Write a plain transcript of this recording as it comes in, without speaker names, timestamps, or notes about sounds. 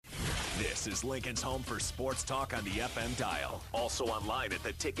This is Lincoln's home for sports talk on the FM dial. Also online at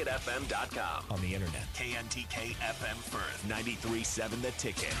theticketfm.com. On the internet, KNTK FM Firth, 93.7 The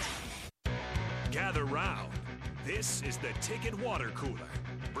Ticket. Gather round. This is the Ticket Water Cooler,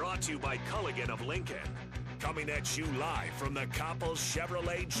 brought to you by Culligan of Lincoln. Coming at you live from the Coppels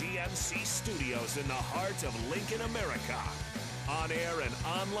Chevrolet GMC studios in the heart of Lincoln, America. On air and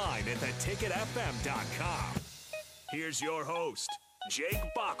online at theticketfm.com. Here's your host, Jake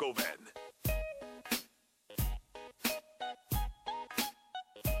Bakoven.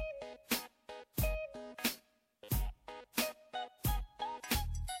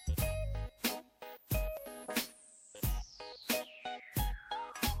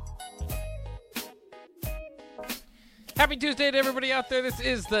 Happy Tuesday to everybody out there. This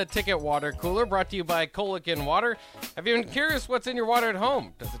is the Ticket Water Cooler, brought to you by Culligan Water. Have you been curious what's in your water at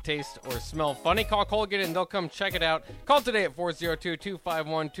home? Does it taste or smell funny? Call Culligan and they'll come check it out. Call today at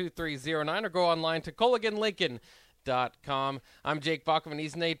 402-251-2309 or go online to culliganlincoln.com. I'm Jake Bachman.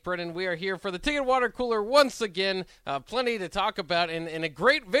 He's Nate Brennan. We are here for the Ticket Water Cooler once again. Plenty to talk about, and a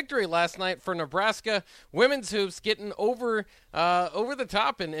great victory last night for Nebraska women's hoops, getting over the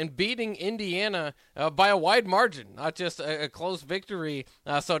top and beating Indiana by a wide margin, not just a close victory.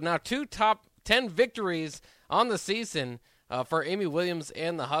 So now 2 top 10 victories on the season for Amy Williams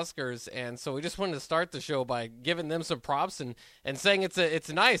and the Huskers, and so we just wanted to start the show by giving them some props and saying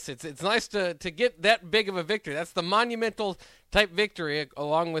it's nice to get that big of a victory. That's the monumental type victory,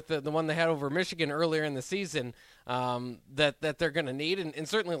 along with the one they had over Michigan earlier in the season, that they're going to need. And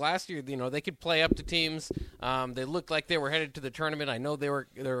certainly last year, they could play up to teams. They looked like they were headed to the tournament. I know they were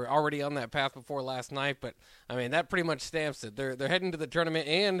already on that path before last night, but I mean that pretty much stamps it. They're heading to the tournament,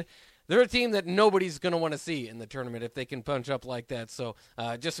 and they're a team that nobody's going to want to see in the tournament if they can punch up like that. So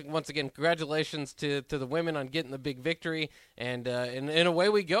just once again, congratulations to the women on getting the big victory, and away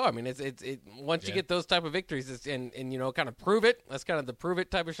we go. I mean, once you get those type of victories, and kind of prove it. That's kind of the prove it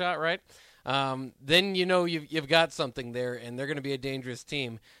type of shot, right? Then you've got something there, and they're going to be a dangerous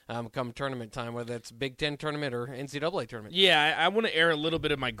team come tournament time, whether it's Big Ten tournament or NCAA tournament. Yeah, I want to air a little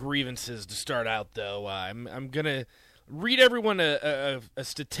bit of my grievances to start out, though. I'm going to read everyone a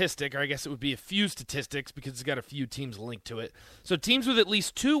statistic, or I guess it would be a few statistics because it's got a few teams linked to it. So teams with at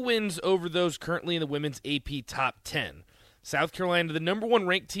least 2 wins over those currently in the women's AP Top 10. South Carolina, the number 1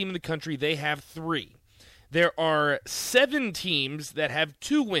 ranked team in the country, they have 3. There are 7 teams that have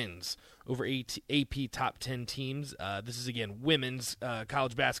 2 wins over AP Top 10 teams. This is, again, women's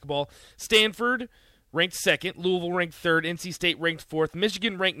college basketball. Stanford ranked 2nd, Louisville ranked 3rd, NC State ranked 4th,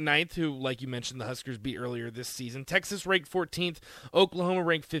 Michigan ranked 9th, who, like you mentioned, the Huskers beat earlier this season. Texas ranked 14th, Oklahoma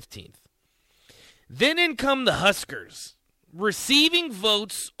ranked 15th. Then in come the Huskers. Receiving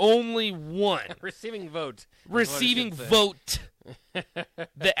votes, only 1. Receiving vote. Receiving vote.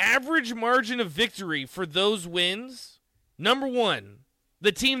 The average margin of victory for those wins, number 1,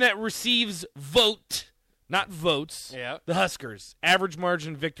 the team that receives vote, not votes, the Huskers. Average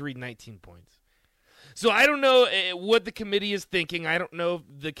margin of victory, 19 points. So I don't know what the committee is thinking. I don't know if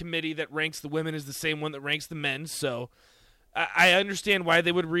the committee that ranks the women is the same one that ranks the men. So I understand why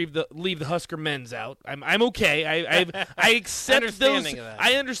they would leave the Husker men's out. I'm okay. I accept those.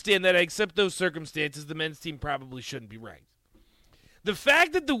 I understand that. I accept those circumstances. The men's team probably shouldn't be ranked. The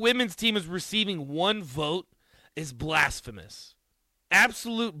fact that the women's team is receiving 1 vote is blasphemous.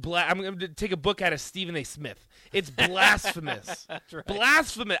 Absolute I'm going to take a book out of Stephen A. Smith. It's blasphemous. That's right.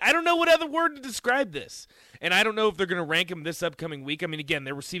 Blasphemous. I don't know what other word to describe this. And I don't know if they're going to rank them this upcoming week. I mean, again,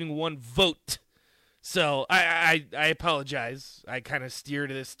 they're receiving 1 vote. So I apologize. I kind of steered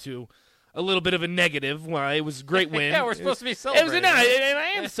this to a little bit of a negative. Well, it was a great win. Yeah, we're supposed to be celebrating. And I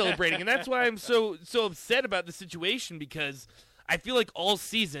am celebrating. And that's why I'm so upset about the situation, because I feel like all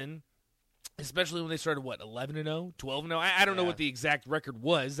season, especially when they started, 11-0, 12-0? I don't know what the exact record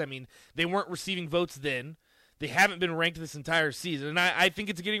was. I mean, they weren't receiving votes then. They haven't been ranked this entire season, and I think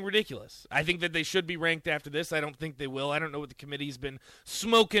it's getting ridiculous. I think that they should be ranked after this. I don't think they will. I don't know what the committee's been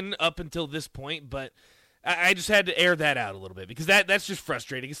smoking up until this point, but I just had to air that out a little bit, because that's just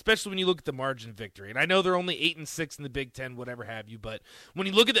frustrating, especially when you look at the margin of victory. And I know they're only 8-6 in the Big Ten, whatever have you, but when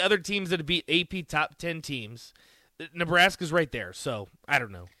you look at the other teams that have beat AP Top 10 teams, Nebraska's right there, so I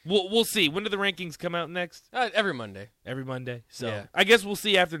don't know. We'll see. When do the rankings come out next? Every Monday. Every Monday. So yeah. I guess we'll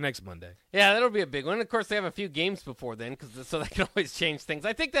see after next Monday. Yeah, that'll be a big one. Of course, they have a few games before then, so that can always change things.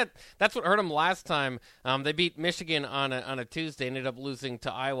 I think that's what hurt them last time. They beat Michigan on a Tuesday, ended up losing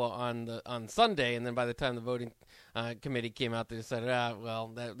to Iowa on Sunday, and then by the time the voting committee came out, they decided,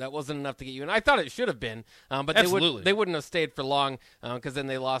 well, that wasn't enough to get you. And I thought it should have been, but they wouldn't have stayed for long because then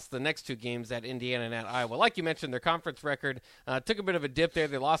they lost the next two games at Indiana and at Iowa. Like you mentioned, their conference record took a bit of a dip there.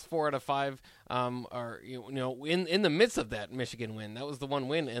 They lost 4 out of 5. In the midst of that Michigan win, that was the one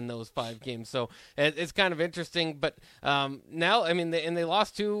win in those 5 games. So it's kind of interesting. But now, I mean, they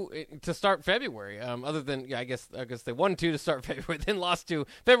lost 2 to start February. Other than I guess they won 2 to start February, then lost 2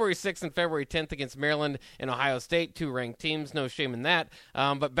 February 6th and February 10th against Maryland and Ohio State. 2 ranked teams, no shame in that.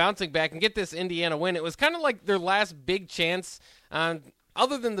 But bouncing back and get this Indiana win, it was kind of like their last big chance.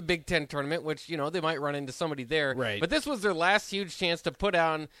 Other than the Big Ten tournament, which, they might run into somebody there. Right. But this was their last huge chance to put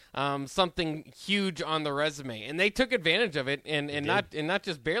on something huge on the resume. And they took advantage of it, and not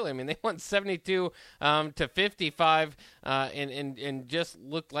just barely. I mean, they won 72 to 55 and just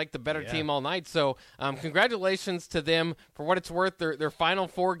looked like the better team all night. So congratulations to them for what it's worth. Their final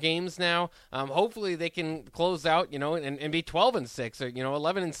 4 games now. Hopefully they can close out, and be 12-6 or,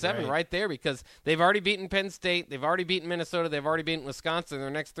 11-7 right there, because they've already beaten Penn State. They've already beaten Minnesota. They've already beaten Wisconsin.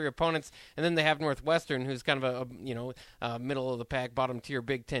 Their next 3 opponents, and then they have Northwestern, who's kind of a middle of the pack, bottom tier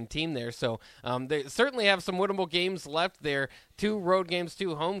Big Ten team there. So they certainly have some winnable games left there. 2 road games,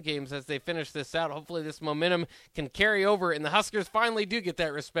 2 home games as they finish this out. Hopefully this momentum can carry over, and the Huskers finally do get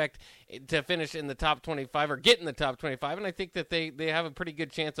that respect to finish in the top 25 or get in the top 25, and I think that they have a pretty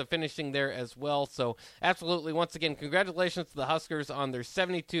good chance of finishing there as well. So absolutely, once again, congratulations to the Huskers on their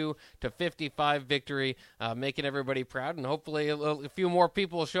 72 to 55 victory, making everybody proud, and hopefully a few more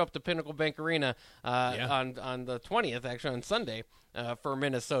people will show up to Pinnacle Bank Arena on the 20th, actually on Sunday, for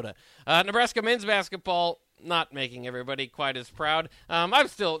Minnesota. Nebraska men's basketball not making everybody quite as proud. I'm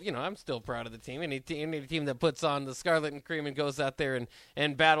still proud of the team. Any team that puts on the scarlet and cream and goes out there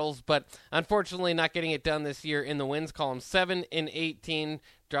and battles, but unfortunately not getting it done this year in the wins column. 7-18,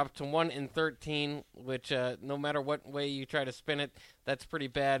 dropped to 1-13, which no matter what way you try to spin it, that's pretty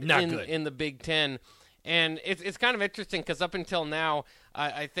bad in the Big Ten. And it's kind of interesting because up until now,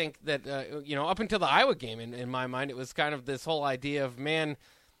 I think that, up until the Iowa game, in my mind, it was kind of this whole idea of, man,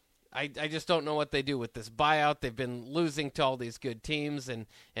 I just don't know what they do with this buyout. They've been losing to all these good teams, and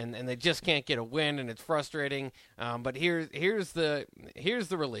they just can't get a win, and it's frustrating. But here's the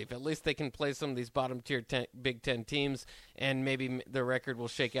relief. At least they can play some of these bottom-tier Big Ten teams, and maybe the record will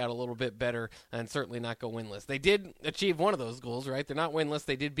shake out a little bit better and certainly not go winless. They did achieve one of those goals, right? They're not winless.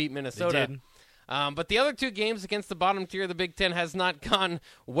 They did beat Minnesota. They did. But the other 2 games against the bottom tier of the Big Ten has not gone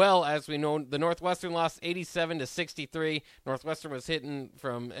well, as we know. The Northwestern lost 87 to 63. Northwestern was hitting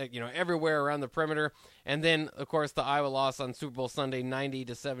from everywhere around the perimeter, and then of course the Iowa loss on Super Bowl Sunday, 90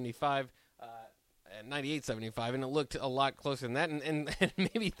 to 75. 98-75, and it looked a lot closer than that. And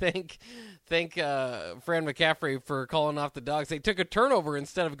maybe thank Fran McCaffrey for calling off the Dogs. They took a turnover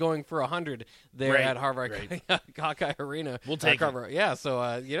instead of going for 100 there at Harvard Hawkeye Arena. We'll take it. Yeah.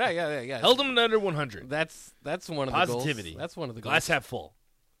 So yeah. Held them under 100. That's one of positivity. The goals. That's one of the goals. Glass half full.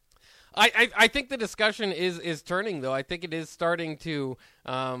 I think the discussion is turning, though. I think it is starting to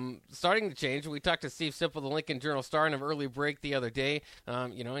change. We talked to Steve Sipple, the Lincoln Journal-Star, in an early break the other day.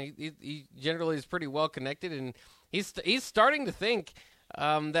 He generally is pretty well connected, and he's starting to think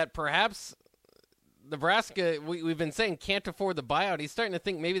that perhaps Nebraska, we've been saying, can't afford the buyout. He's starting to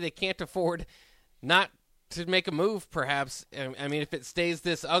think maybe they can't afford not to make a move, perhaps. I mean, if it stays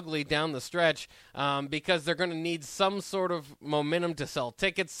this ugly down the stretch, because they're going to need some sort of momentum to sell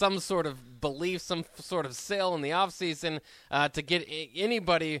tickets, some sort of belief, some sort of sale in the offseason to get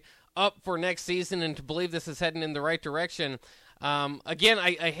anybody up for next season and to believe this is heading in the right direction. Again,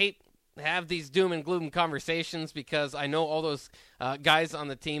 I hate have these doom and gloom conversations because I know all those guys on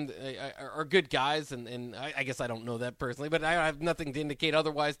the team are good guys, and I guess I don't know that personally, but I have nothing to indicate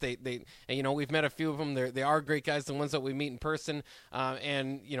otherwise. They we've met a few of them. They are great guys, the ones that we meet in person,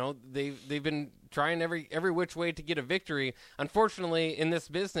 and they've been trying every which way to get a victory. Unfortunately, in this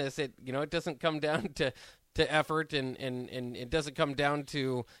business, it doesn't come down to effort, and it doesn't come down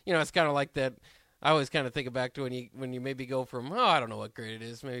to it's kind of like that. I always kind of think back to when you maybe go from, I don't know what grade it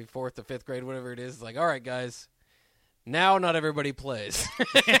is, maybe 4th to 5th grade, whatever it is. Like, all right, guys, now not everybody plays.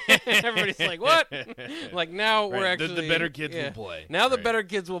 Everybody's like, what? Like, now we're actually... The better kids will play. Now the better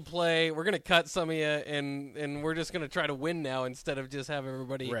kids will play. We're going to cut some of you, and we're just going to try to win now instead of just have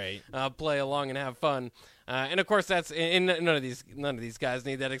everybody play along and have fun. And, of course, that's... And none of these guys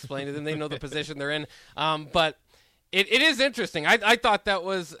need that explained to them. They know the position they're in. But... It is interesting. I thought that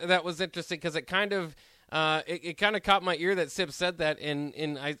was interesting because it kind of it kind of caught my ear that Sip said that,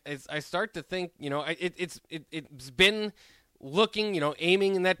 and I start to think, it's been looking,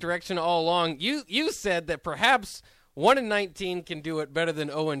 aiming in that direction all along. You said that perhaps 1-19 can do it better than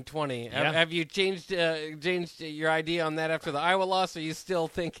 0-20. Yeah. Have you changed your idea on that after the Iowa loss, or you still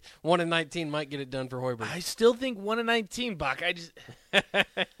think 1-19 might get it done for Hoiberg? I still think 1-19, Bach.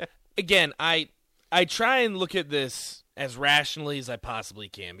 Again, I try and look at this as rationally as I possibly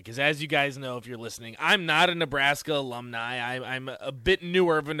can, because as you guys know, if you're listening, I'm not a Nebraska alumni. I'm a bit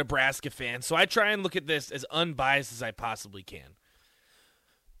newer of a Nebraska fan, so I try and look at this as unbiased as I possibly can.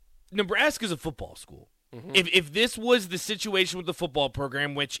 Nebraska's a football school. Mm-hmm. If this was the situation with the football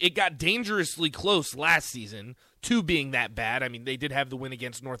program, which it got dangerously close last season to being that bad, I mean, they did have the win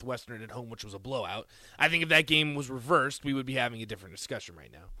against Northwestern at home, which was a blowout. I think if that game was reversed, we would be having a different discussion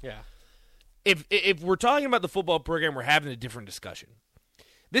right now. Yeah. If we're talking about the football program, we're having a different discussion.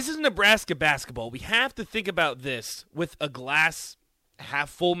 This is Nebraska basketball. We have to think about this with a glass half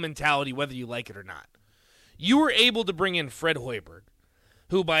full mentality, whether you like it or not. You were able to bring in Fred Hoiberg,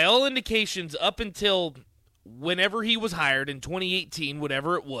 who by all indications up until whenever he was hired in 2018,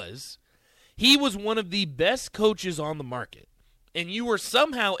 whatever it was, he was one of the best coaches on the market. And you were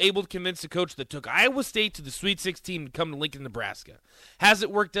somehow able to convince the coach that took Iowa State to the Sweet 16 to come to Lincoln, Nebraska. Has it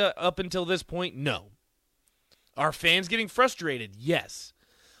worked up until this point? No. Are fans getting frustrated? Yes.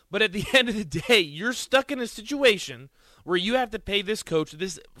 But at the end of the day, you're stuck in a situation where you have to pay this coach,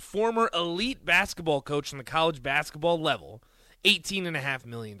 this former elite basketball coach on the college basketball level, $18.5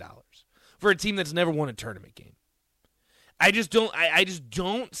 million for a team that's never won a tournament game. I just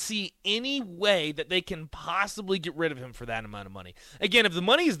don't see any way that they can possibly get rid of him for that amount of money. Again, if the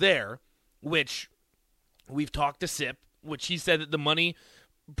money is there, which we've talked to Sip, which he said that the money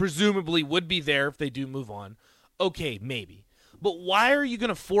presumably would be there if they do move on, okay, maybe. But why are you going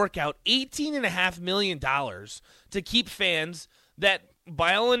to fork out $18.5 million to keep fans that,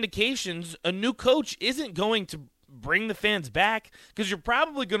 by all indications, a new coach isn't going to bring the fans back, because you're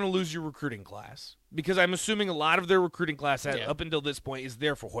probably going to lose your recruiting class, because I'm assuming a lot of their recruiting class up until this point is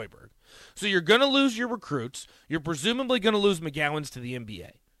there for Hoiberg. So you're going to lose your recruits. You're presumably going to lose McGowan's to the NBA.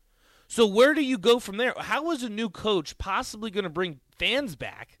 So where do you go from there? How is a new coach possibly going to bring fans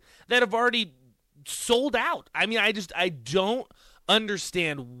back that have already sold out? I mean, I don't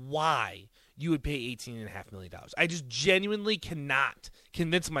understand why you would pay $18.5 million. I just genuinely cannot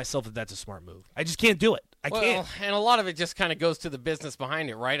convince myself that that's a smart move. I just can't do it. I can't. And a lot of it just kind of goes to the business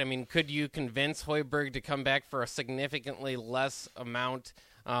behind it, right? I mean, could you convince Hoiberg to come back for a significantly less amount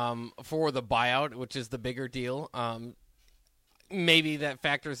for the buyout, which is the bigger deal? Maybe that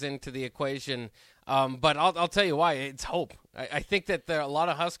factors into the equation. But I'll tell you why. It's hope. I think that there are a lot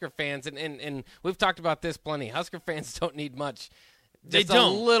of Husker fans, and we've talked about this plenty. Husker fans don't need much. Just a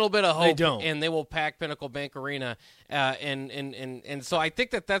little bit of hope, and they will pack Pinnacle Bank Arena. And so I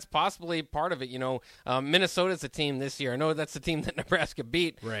think that that's possibly part of it. Minnesota's a team this year. I know that's the team that Nebraska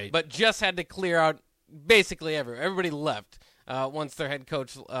beat, right, but just had to clear out basically everybody left once their head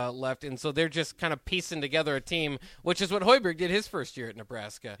coach left. And so they're just kind of piecing together a team, which is what Hoiberg did his first year at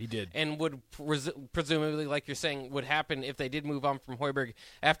Nebraska. He did. And would presumably, like you're saying, would happen if they did move on from Hoiberg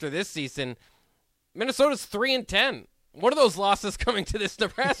after this season. Minnesota's 3-10. One of those losses coming to this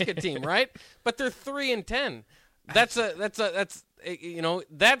Nebraska team, right? But they're 3-10.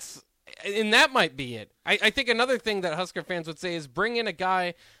 And that might be it. I think another thing that Husker fans would say is bring in a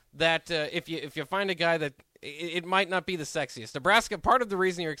guy that if you find a guy that it might not be the sexiest. Nebraska, part of the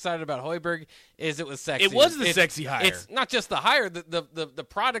reason you're excited about Hoiberg is it was sexy. It was the sexy hire. It's not just the hire. The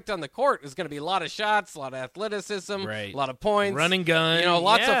product on the court is going to be a lot of shots, a lot of athleticism, right, a lot of points. Running gun.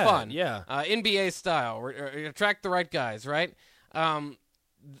 Lots of fun. Yeah. NBA style. Attract the right guys, right?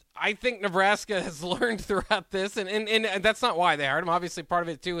 I think Nebraska has learned throughout this, and that's not why they hired him. Obviously, part of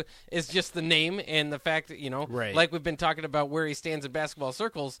it, too, is just the name and the fact that, right, like we've been talking about where he stands in basketball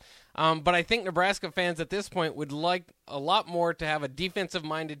circles. But I think Nebraska fans at this point would like a lot more to have a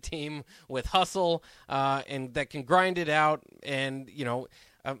defensive-minded team with hustle and that can grind it out and,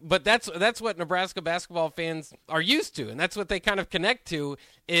 but that's what Nebraska basketball fans are used to, and that's what they kind of connect to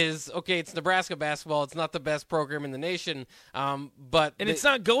is, okay, it's Nebraska basketball. It's not the best program in the nation, but it's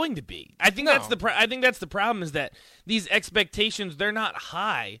not going to be. I think that's the problem is that these expectations, they're not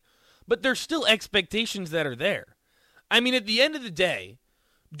high, but they're still expectations that are there. I mean, at the end of the day,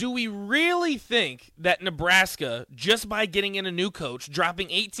 do we really think that Nebraska, just by getting in a new coach, dropping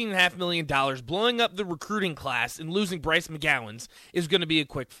 $18.5 million, blowing up the recruiting class, and losing Bryce McGowan's, is going to be a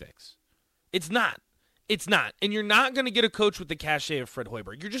quick fix? It's not. It's not. And you're not going to get a coach with the cachet of Fred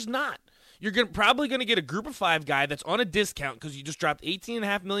Hoiberg. You're just not. You're probably going to get a group of 5 guy that's on a discount because you just dropped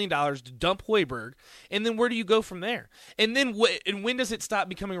 $18.5 million to dump Hoiberg, and then where do you go from there? And then and when does it stop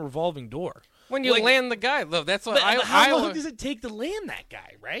becoming a revolving door? When you land the guy, though, that's what how long does it take to land that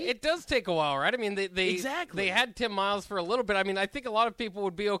guy, right? It does take a while, right? I mean, they had Tim Miles for a little bit. I mean, I think a lot of people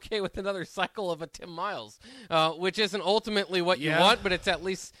would be okay with another cycle of a Tim Miles, which isn't ultimately what you want, but it's at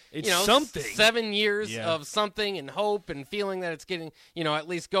least something. 7 years of something and hope and feeling that it's getting at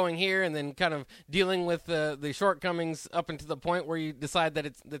least going here, and then kind of dealing with the shortcomings up until the point where you decide that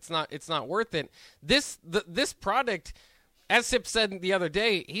it's not worth it. This product. As Sip said the other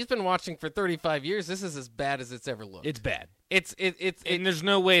day, he's been watching for 35 years. This is as bad as it's ever looked. It's bad. And there's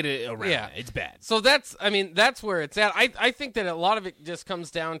no way to around it. It's bad. So that's where it's at. I think that a lot of it just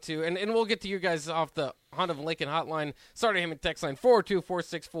comes down to, and we'll get to you guys off the Honda of Lincoln hotline. Start him at text line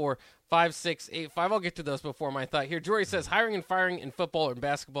 42464-5685. I'll get to those before my thought here. Jory says, hiring and firing in football or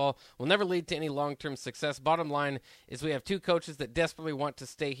basketball will never lead to any long-term success. Bottom line is we have 2 coaches that desperately want to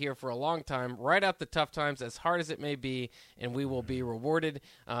stay here for a long time, ride out the tough times as hard as it may be, and we will be rewarded.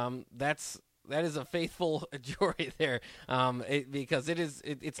 That is a faithful Jory there, because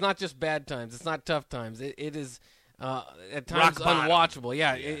it's not just bad times. It's not tough times. It is at times unwatchable.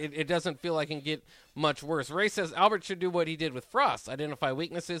 Yeah. It doesn't feel like it can get much worse. Ray says Albert should do what he did with Frost. Identify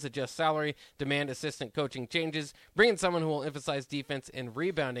weaknesses, adjust salary, demand assistant coaching changes, bring in someone who will emphasize defense and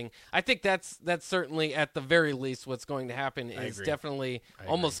rebounding. I think that's certainly at the very least what's going to happen is definitely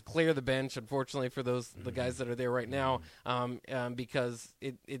almost clear the bench, unfortunately, for the guys that are there right now, because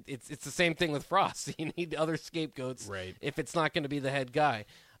it's the same thing with Frost. You need other scapegoats if it's not going to be the head guy.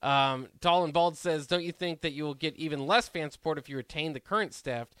 Tall and Bald says, don't you think that you will get even less fan support if you retain the current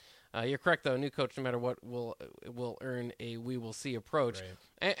staff? You're correct, though. A new coach, no matter what, will earn a we will see approach,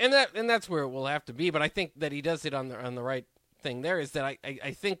 and that's where it will have to be. But I think that he does it on the right thing. There is that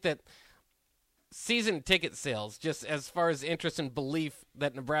I think that season ticket sales, just as far as interest and belief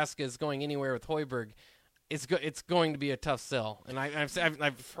that Nebraska is going anywhere with Hoiberg, it's going to be a tough sell. And I've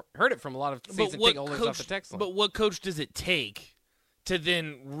heard it from a lot of season ticket holders off the text line. But what coach does it take to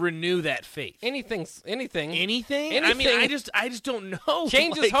then renew that faith? Anything. I mean, I just don't know.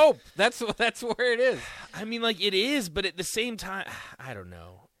 Change is hope. That's where it is. I mean, it is, but at the same time, I don't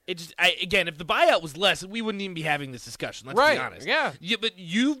know. Again, if the buyout was less, we wouldn't even be having this discussion. Let's be honest. Yeah. But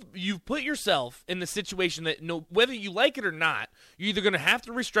you've put yourself in the situation that whether you like it or not, you're either going to have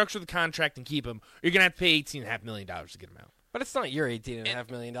to restructure the contract and keep him, or you're going to have to pay $18.5 million to get him out. But it's not your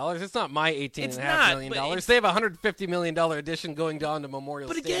 $18.5 million. It's not my $18.5 million. They have a $150 million addition going down to Memorial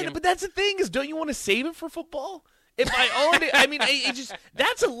Stadium. But that's the thing is, don't you want to save it for football? If I owned it, I mean,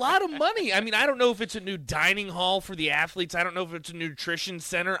 that's a lot of money. I mean, I don't know if it's a new dining hall for the athletes. I don't know if it's a nutrition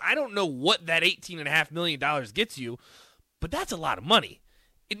center. I don't know what that $18.5 million gets you, but that's a lot of money.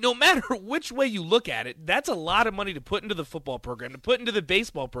 No matter which way you look at it, that's a lot of money to put into the football program, to put into the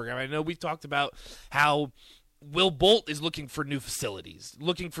baseball program. I know we've talked about how Will Bolt is looking for new facilities,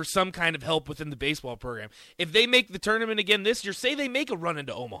 looking for some kind of help within the baseball program. If they make the tournament again this year, say they make a run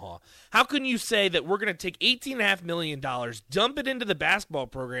into Omaha, how can you say that we're going to take $18.5 million, dump it into the basketball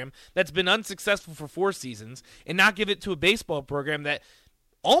program that's been unsuccessful for 4 seasons, and not give it to a baseball program that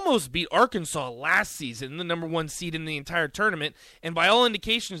almost beat Arkansas last season, the number 1 seed in the entire tournament, and by all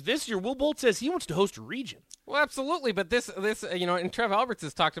indications this year, Will Bolt says he wants to host a region. Well, absolutely, but this, and Trev Alberts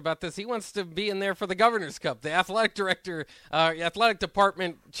has talked about this. He wants to be in there for the Governor's Cup, the athletic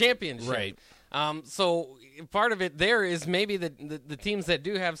department championship. Right. So part of it there is maybe the teams that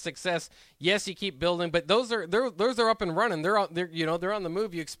do have success. Yes, you keep building, but those are up and running. They're on the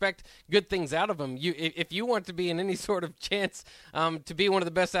move. You expect good things out of them. If you want to be in any sort of chance to be one of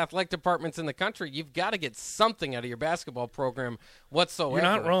the best athletic departments in the country, you've got to get something out of your basketball program whatsoever.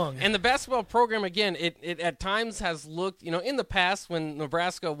 You're not wrong. And the basketball program, again, it at times has looked, in the past when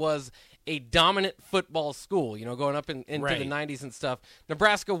Nebraska was a dominant football school, going up into the 90s and stuff.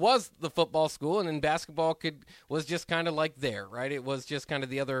 Nebraska was the football school, and then basketball was just kind of like there, right? It was just kind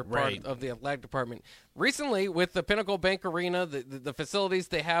of the other part of the athletic department. Recently, with the Pinnacle Bank Arena, the facilities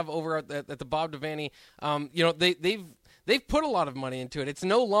they have over at the Bob Devaney, they've put a lot of money into it. It's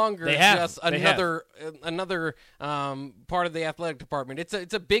no longer just another part of the athletic department.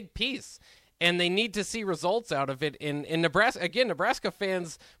 It's a big piece. And they need to see results out of it in Nebraska. Again, Nebraska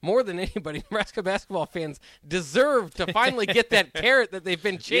fans, more than anybody, Nebraska basketball fans deserve to finally get that carrot that they've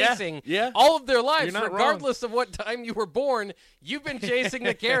been chasing all of their lives. Regardless of what time you were born, you've been chasing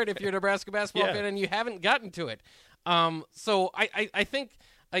the carrot if you're a Nebraska basketball fan, and you haven't gotten to it. So I think,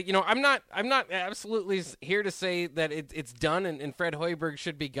 I'm not absolutely here to say that it's done and Fred Hoiberg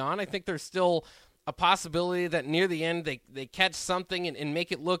should be gone. I think there's still a possibility that near the end they catch something and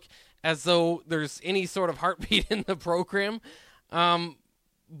make it look as though there's any sort of heartbeat in the program.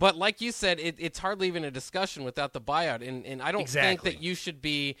 But like you said, it's hardly even a discussion without the buyout. And I don't think that you should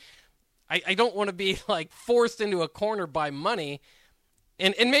be – I don't want to be, like, forced into a corner by money.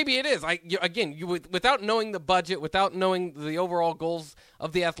 And maybe it is. Without knowing the budget, without knowing the overall goals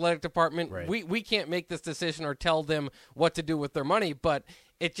of the athletic department, right. we can't make this decision or tell them what to do with their money. But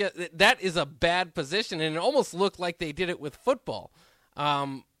that is a bad position, and it almost looked like they did it with football.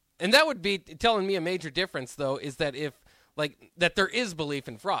 And that would be telling me a major difference, though, is that that there is belief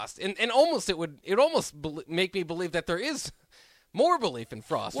in Frost, and almost it would make me believe that there is more belief in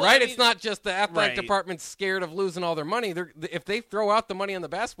Frost, right? I mean, it's not just the athletic department's scared of losing all their money. If they throw out the money on the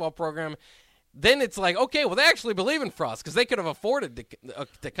basketball program, then it's like, okay, well, they actually believe in Frost because they could have afforded to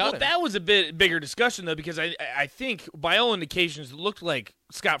cut him. Well, that was a bit bigger discussion, though, because I think, by all indications, it looked like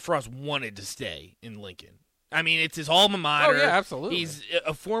Scott Frost wanted to stay in Lincoln. I mean, it's his alma mater. Oh, yeah, absolutely. He's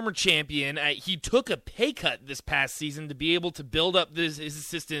a former champion. He took a pay cut this past season to be able to build up his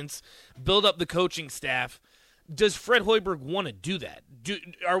assistants, build up the coaching staff. Does Fred Hoiberg want to do that?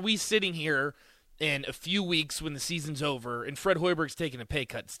 Are we sitting here in a few weeks when the season's over and Fred Hoiberg's taking a pay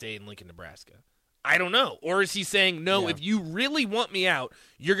cut to stay in Lincoln, Nebraska? I don't know. Or is he saying, no, if you really want me out,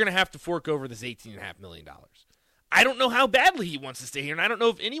 you're going to have to fork over this $18.5 million? I don't know how badly he wants to stay here, and I don't know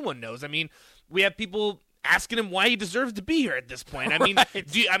if anyone knows. I mean, we have people asking him why he deserves to be here at this point. I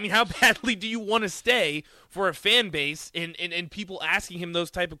mean, how badly do you want to stay for a fan base and people asking him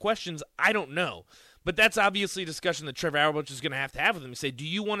those type of questions? I don't know. But that's obviously a discussion that Trevor Albuch is going to have with him. Say, do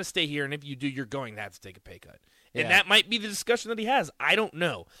you want to stay here? And if you do, you're going to have to take a pay cut. And that might be the discussion that he has. I don't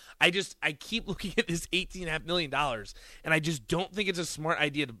know. I keep looking at this $18.5 million, and I just don't think it's a smart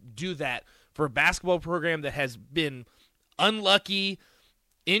idea to do that for a basketball program that has been unlucky,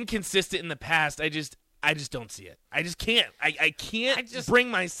 inconsistent in the past. I just don't see it. I just can't. I can't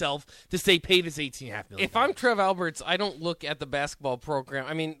bring myself to say pay this $18.5 million. If I'm Trev Alberts, I don't look at the basketball program.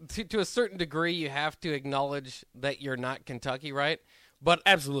 I mean, to a certain degree, you have to acknowledge that you're not Kentucky, right? But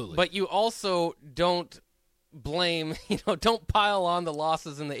absolutely. But you also don't blame, don't pile on the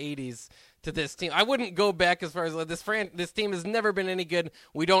losses in the 80s to this team. I wouldn't go back as far as this team has never been any good.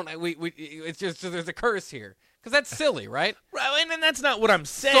 It's just there's a curse here. Because that's silly, right? Right, and that's not what I'm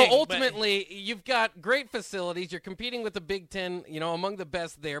saying. So ultimately, you've got great facilities. You're competing with the Big Ten, among the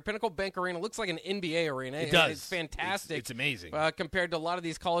best there. Pinnacle Bank Arena looks like an NBA arena. It does. It's fantastic. It's amazing. Compared to a lot of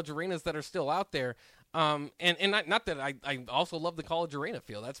these college arenas that are still out there. And not that I also love the college arena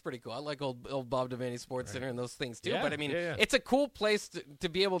feel. That's pretty cool. I like old Bob Devaney Sports Center and those things too. Yeah, but I mean, it's a cool place to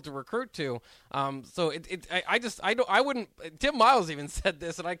be able to recruit to. So I wouldn't. Tim Miles even said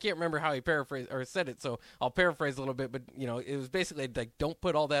this, and I can't remember how he paraphrased or said it. So I'll paraphrase a little bit. But it was basically like, don't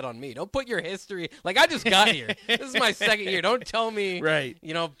put all that on me. Don't put your history. Like, I just got here. This is my second year. Don't tell me. Right.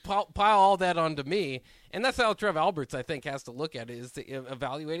 Pile all that onto me. And that's how Trev Alberts, I think, has to look at it, is to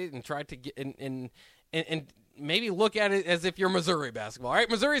evaluate it and try to get and maybe look at it as if you're Missouri basketball. All right,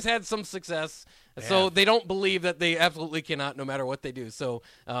 Missouri's had some success, so they don't believe that they absolutely cannot no matter what they do. So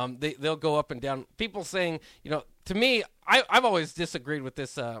they'll go up and down. People saying, to me, I've always disagreed with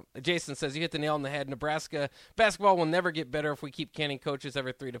this. Jason says, you hit the nail on the head. Nebraska basketball will never get better if we keep canning coaches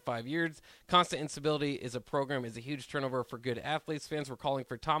every 3 to 5 years. Constant instability is a huge turnover for good athletes. Fans were calling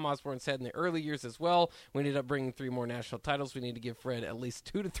for Tom Osborne's head in the early years as well. We ended up bringing 3 more national titles. We need to give Fred at least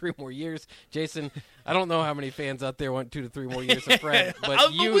 2 to 3 more years. Jason, I don't know how many fans out there want 2 to 3 more years of Fred, but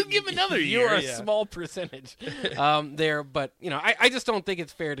we'll give him another year. You're a small percentage there. But, I just don't think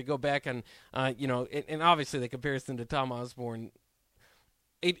it's fair to go back on, and obviously the comparison to Tom Osborne,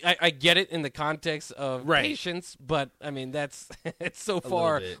 I get it in the context of patience, but I mean it's so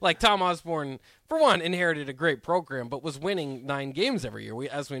far. Like, Tom Osborne, for one, inherited a great program, but was winning 9 games every year.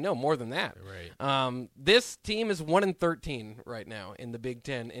 As we know, more than that. Right. This team is 1-13 right now in the Big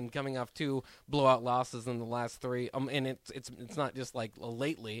Ten, and coming off 2 blowout losses in the last 3. And it's not just like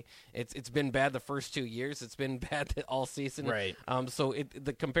lately. It's been bad the first 2 years. It's been bad all season. Right. So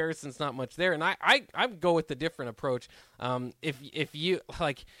the comparison's not much there, and I go with the different approach. If you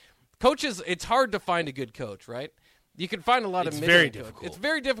like coaches, it's hard to find a good coach, right? You can find a lot of very difficult. It's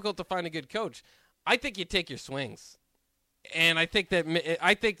very difficult to find a good coach. I think you take your swings, and I think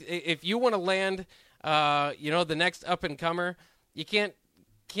if you want to land, the next up and comer, you can't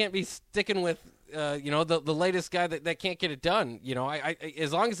be sticking with the latest guy that can't get it done.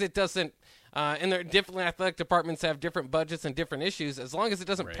 As long as it doesn't. And their different athletic departments have different budgets and different issues. As long as it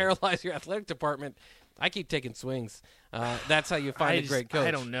doesn't paralyze your athletic department, I keep taking swings. That's how you find a great coach. I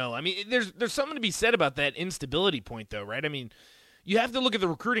don't know. I mean, there's something to be said about that instability point, though, right? I mean, you have to look at the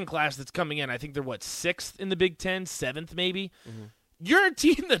recruiting class that's coming in. I think they're, 6th in the Big Ten, 7th maybe? Mm-hmm. You're a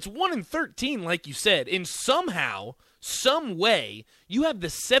team that's 1-13, like you said, and somehow, some way, you have the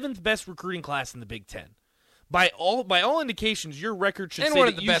 7th best recruiting class in the Big Ten. By all indications, your record should and say one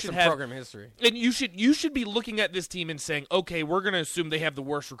that of the you best should in have program history. And you should be looking at this team and saying, okay, we're going to assume they have the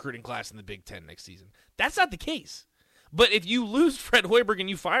worst recruiting class in the Big Ten next season. That's not the case. But if you lose Fred Hoiberg and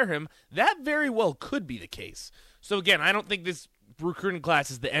you fire him, that very well could be the case. So again, I don't think this recruiting class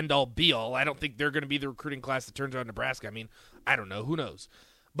is the end-all, be-all. I don't think they're going to be the recruiting class that turns out Nebraska. I mean, I don't know. Who knows?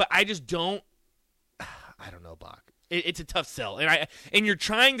 But I just don't – I don't know, Bach. It's a tough sell. And you're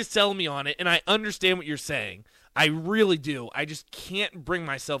trying to sell me on it, and I understand what you're saying. I really do. I just can't bring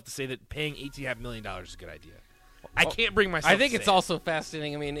myself to say that paying $18.5 million is a good idea. I can't bring myself I think to it's say also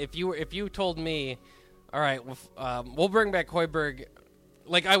fascinating. I mean, if you told me, all right, we'll bring back Hoiberg –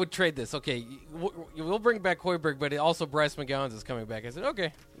 like, I would trade this. Okay, we'll bring back Hoiberg, but also Bryce McGowens is coming back. I said,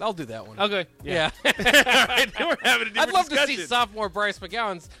 okay, I'll do that one. Okay. Yeah. All right, we're having a different I'd love discussion. to see sophomore Bryce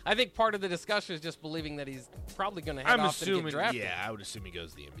McGowens. I think part of the discussion is just believing that he's probably going to head off and get drafted. Yeah, I would assume he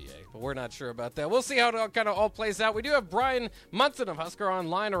goes to the NBA. But we're not sure about that. We'll see how it kind of all plays out. We do have Brian Munson of Husker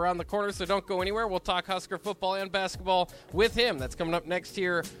Online around the corner, so don't go anywhere. We'll talk Husker football and basketball with him. That's coming up next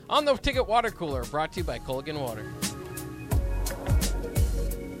here on the Ticket Water Cooler, brought to you by Culligan Water.